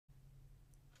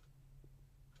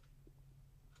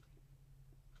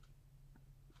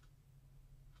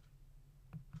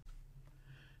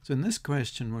So in this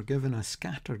question we're given a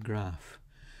scatter graph.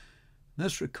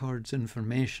 This records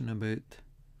information about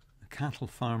a cattle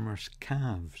farmer's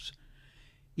calves.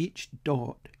 Each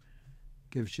dot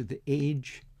gives you the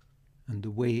age and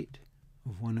the weight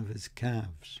of one of his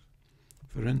calves.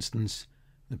 For instance,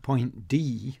 the point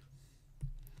D,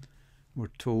 we're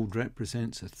told,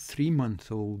 represents a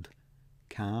 3-month-old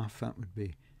calf. That would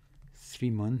be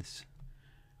 3 months,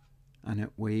 and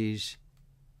it weighs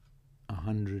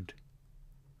 100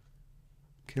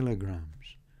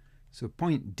 kilograms. So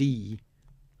point D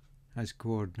has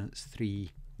coordinates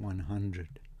 3, 100.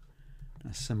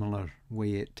 A similar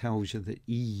way it tells you that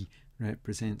E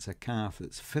represents a calf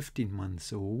that's 15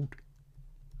 months old.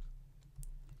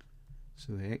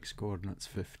 So the X coordinate's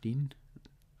 15,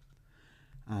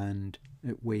 and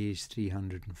it weighs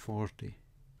 340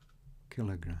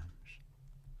 kilograms.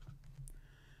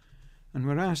 And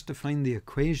we're asked to find the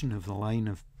equation of the line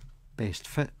of best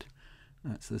fit.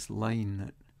 That's this line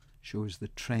that shows the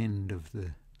trend of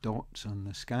the dots on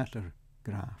the scatter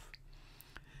graph.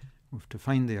 We have to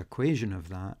find the equation of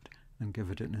that and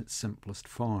give it in its simplest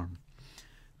form.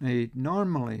 Now,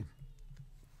 normally,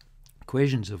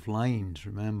 equations of lines,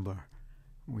 remember,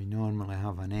 we normally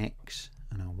have an x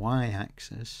and a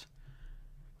y-axis.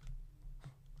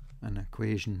 An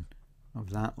equation of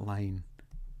that line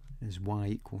is y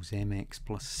equals mx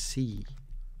plus c,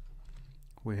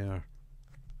 where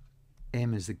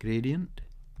m is the gradient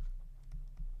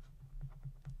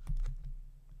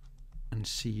and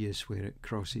c is where it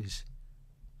crosses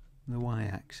the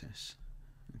y-axis,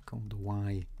 called the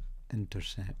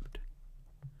y-intercept.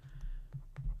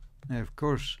 Now, of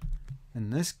course, in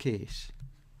this case,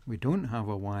 we don't have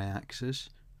a y-axis,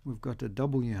 we've got a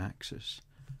w-axis,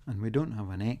 and we don't have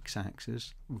an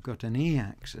x-axis, we've got an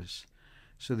a-axis.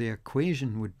 So the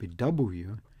equation would be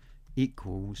w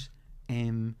equals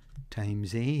m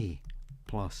times a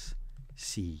plus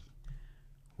c,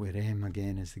 where m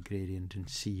again is the gradient and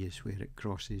c is where it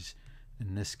crosses,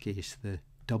 in this case, the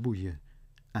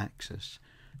w-axis.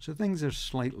 So things are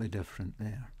slightly different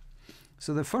there.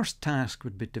 So the first task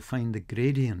would be to find the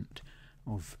gradient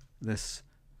of this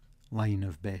line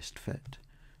of best fit.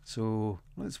 So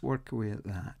let's work away at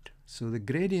that. So the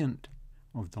gradient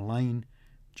of the line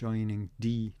joining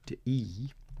D to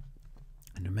E,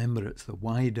 and remember it's the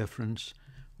y difference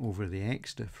over the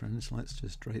x difference, let's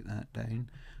just write that down,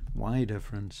 y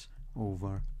difference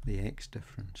over the x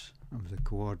difference of the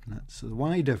coordinates. So the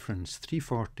y difference,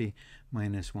 340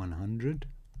 minus 100,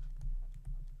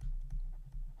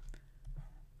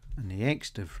 and the x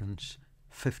difference,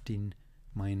 15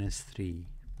 minus 3.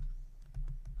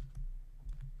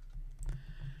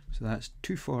 So that's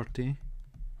 240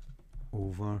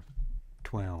 over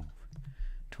 12.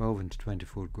 12 into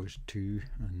 24 goes 2,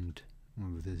 and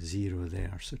with a 0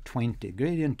 there. So 20.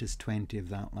 Gradient is 20 of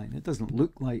that line. It doesn't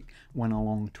look like 1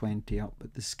 along 20 up,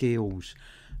 but the scales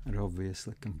are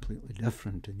obviously completely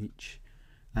different in each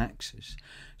axis.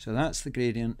 So that's the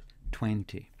gradient,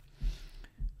 20.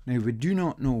 Now, we do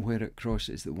not know where it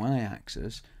crosses the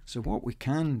y-axis, so what we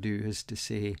can do is to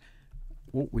say,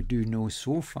 what we do know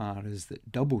so far is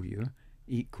that w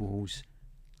equals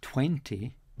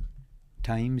 20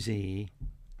 times a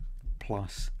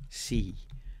plus c.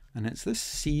 And it's this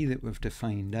c that we have to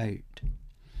find out.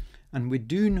 And we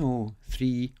do know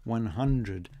 3,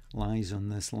 100 lies on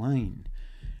this line.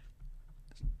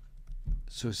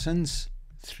 So since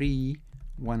 3,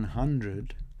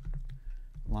 100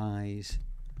 lies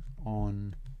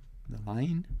on the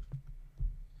line,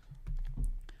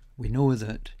 we know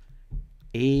that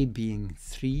a being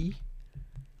 3,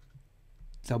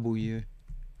 w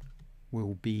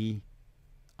will be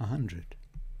 100.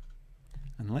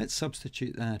 And let's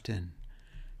substitute that in.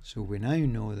 So we now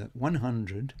know that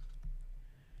 100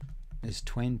 is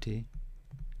 20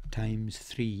 times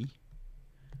 3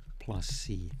 plus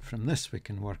c. From this we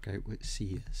can work out what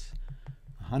c is.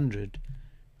 100,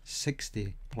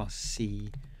 60 plus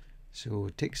c. So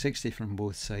take 60 from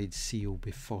both sides, c will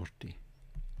be 40.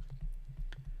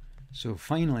 So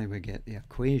finally we get the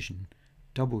equation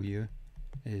w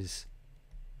is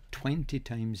 20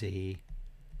 times a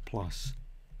plus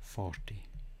 40.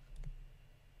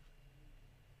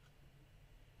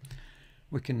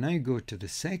 We can now go to the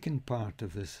second part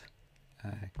of this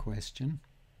question,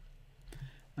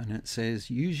 and it says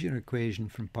use your equation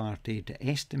from part A to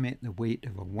estimate the weight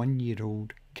of a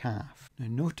 1-year-old calf. Now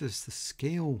notice the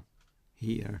scale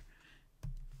here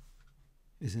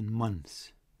is in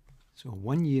months. So a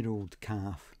 1-year-old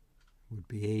calf would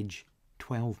be age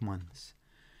 12 months.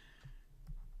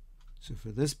 So for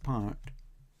this part,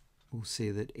 we'll say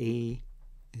that A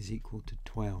is equal to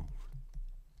 12.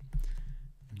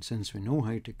 And And since we know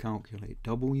how to calculate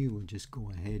W, we'll just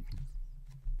go ahead and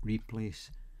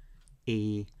replace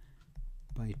A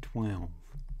by 12.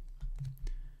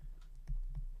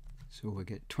 So we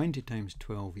get 20 times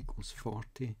 12 equals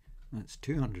 40. That's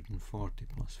 240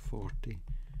 plus 40,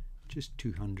 just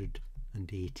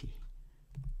 280.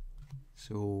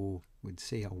 So we'd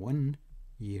say a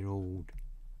 1-year-old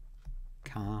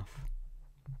calf,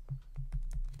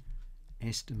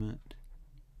 estimate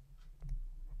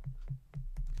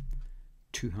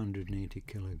 280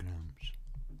 kilograms.